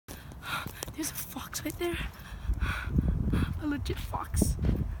There's a fox right there. A legit fox.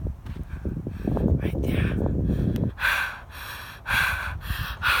 Right there.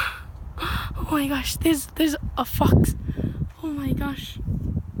 Oh my gosh, there's a fox. Oh my gosh.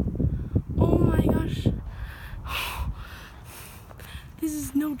 Oh my gosh. This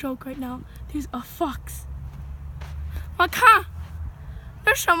is no joke right now. There's a fox. 我看，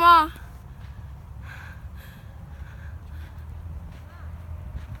这是什么？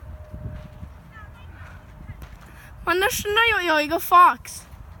那有一个 fox。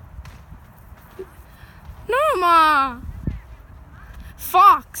那么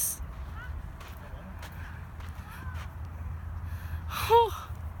fox。Oh,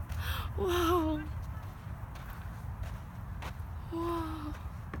 wow. Wow.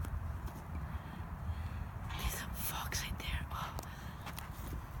 There's a fox right there. Oh.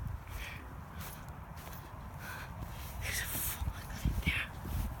 There's a fox right there.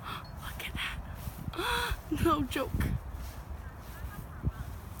 Look at that. No joke.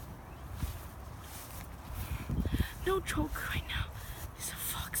 No joke right now. There's a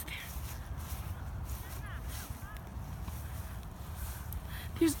fox there.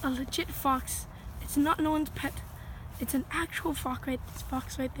 There's a legit fox. It's not no one's pet. It's an actual fox right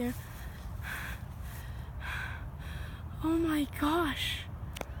there. Oh my gosh.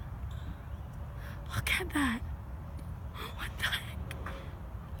 Look at that. What the heck?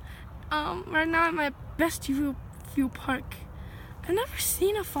 Right now I'm at Best View Park. I've never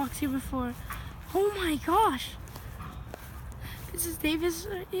seen a fox here before. Oh my gosh. This is Davis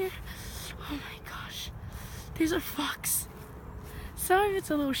right here. Oh my gosh. There's a fox. Sorry if it's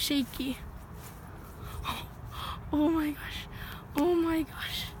a little shaky. Oh my gosh. Oh my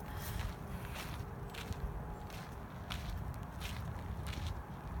gosh.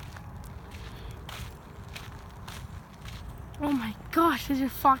 Oh my gosh, there's a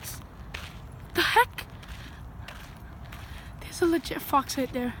fox. What the heck? There's a legit fox right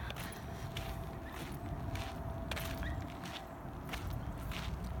there.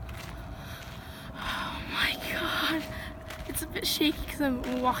 Oh my god. It's a bit shaky because I'm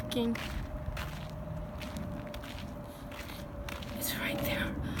walking. It's right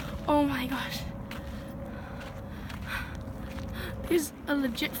there. Oh my gosh. There's a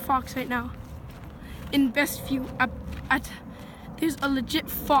legit fox right now in Best View there's a legit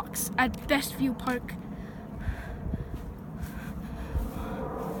fox at Best View Park.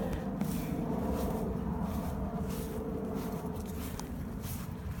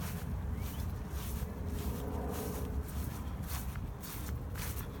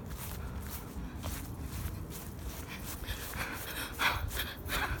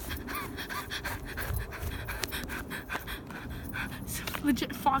 It's a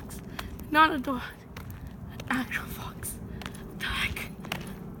legit fox, not a dog, an actual fox. What the heck?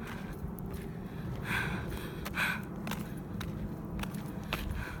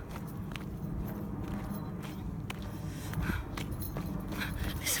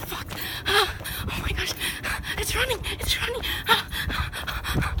 There's a fox. Oh my gosh, it's running, it's running.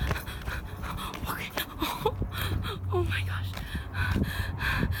 Okay. Oh my gosh.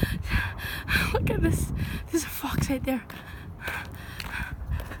 Look at this. There's a fox right there.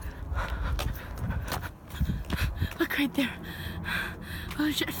 Look right there. A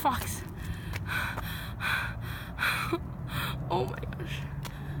legit fox. Oh my gosh.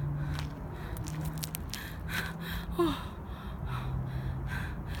 Oh.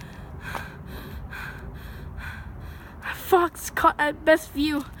 A fox caught at Best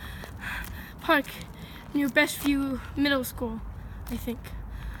View Park near Best View Middle School, I think,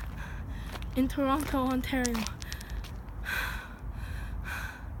 in Toronto, Ontario.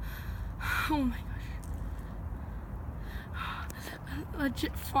 Oh my gosh. A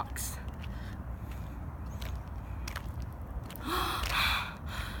legit fox.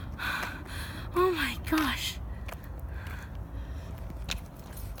 Oh my gosh.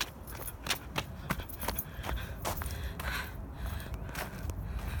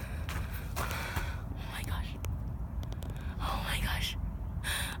 Oh my gosh. Oh my gosh.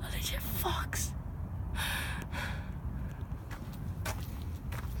 A legit fox.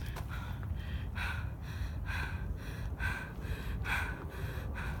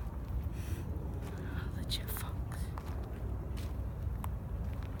 Legit fox.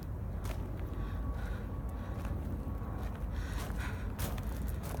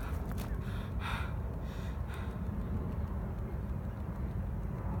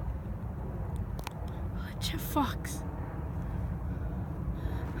 Legit fox.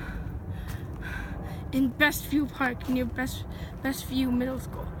 In Best View Park near Best View Middle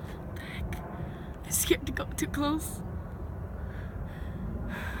School. What the heck? I'm scared to go too close.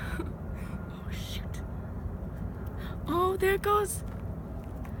 there it goes.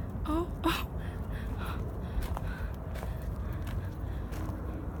 Oh.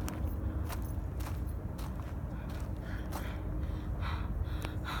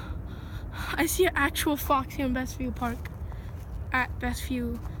 I see an actual fox here in Bestview Park. At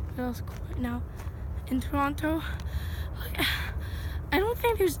Bestview Middle School right now in Toronto. I don't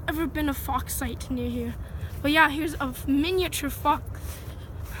think there's ever been a fox site near here. But yeah, here's a miniature fox.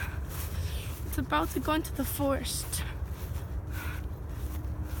 It's about to go into the forest.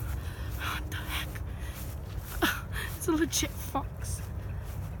 What the heck? It's a legit fox.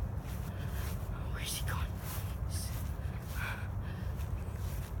 Where's he going?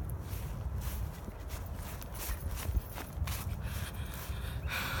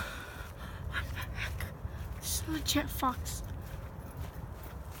 What the heck? It's a legit fox.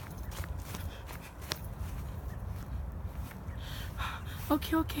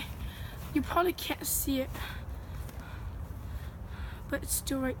 Okay. You probably can't see it, but it's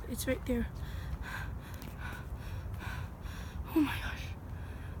still right. It's right there. Oh my gosh!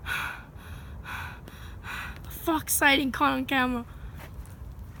 A fox sighting caught on camera.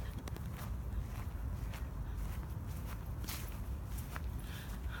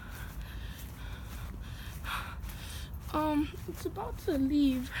 It's about to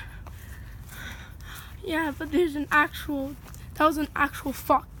leave. Yeah, but there's an actual. That was an actual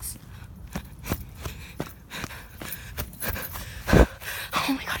fox.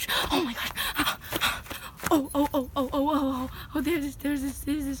 Oh my gosh. Oh, there's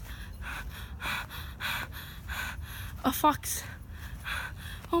this. A fox.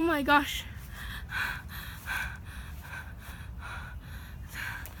 Oh my gosh.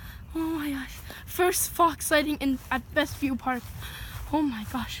 Oh my gosh. First fox sighting at Bestview Park. Oh my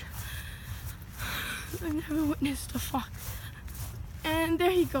gosh. I've never witnessed a fox. And there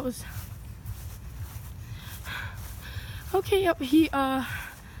he goes. Okay, yep,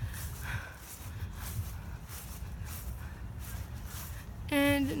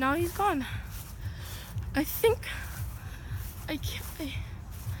 and now he's gone. I think, I'm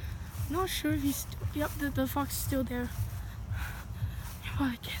not sure if he's still, yep, the fox is still there. Well,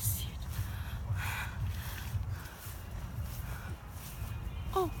 I can't see it.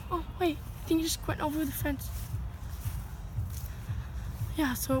 Oh, wait, I think he just went over the fence.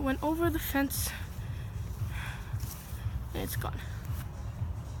 Yeah, so it went over the fence and it's gone.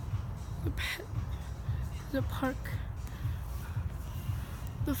 The park.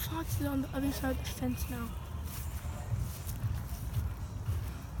 The fox is on the other side of the fence now.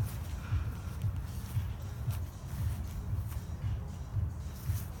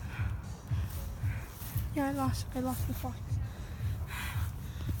 Yeah, I lost the fox.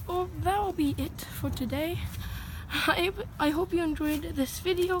 Well, that will be it for today. I hope you enjoyed this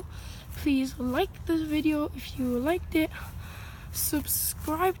video. Please like this video if you liked it.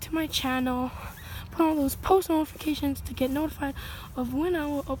 Subscribe to my channel. Put on those post notifications to get notified of when I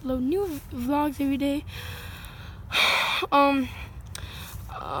will upload new vlogs every day. I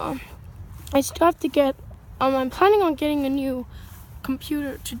still have to get. I'm planning on getting a new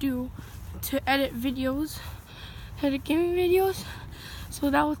computer to edit videos, edit gaming videos. So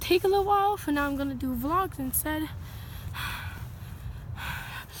that will take a little while. For now, I'm gonna do vlogs instead.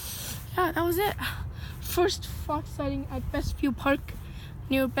 Yeah, that was it. First fox sighting at Bestview Park,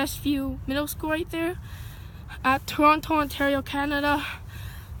 near Bestview Middle School right there, at Toronto, Ontario, Canada.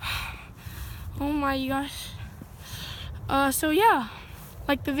 Oh my gosh. So yeah,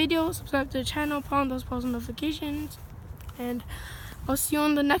 like the video, subscribe to the channel, put on those post notifications, and I'll see you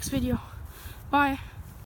on the next video. Bye.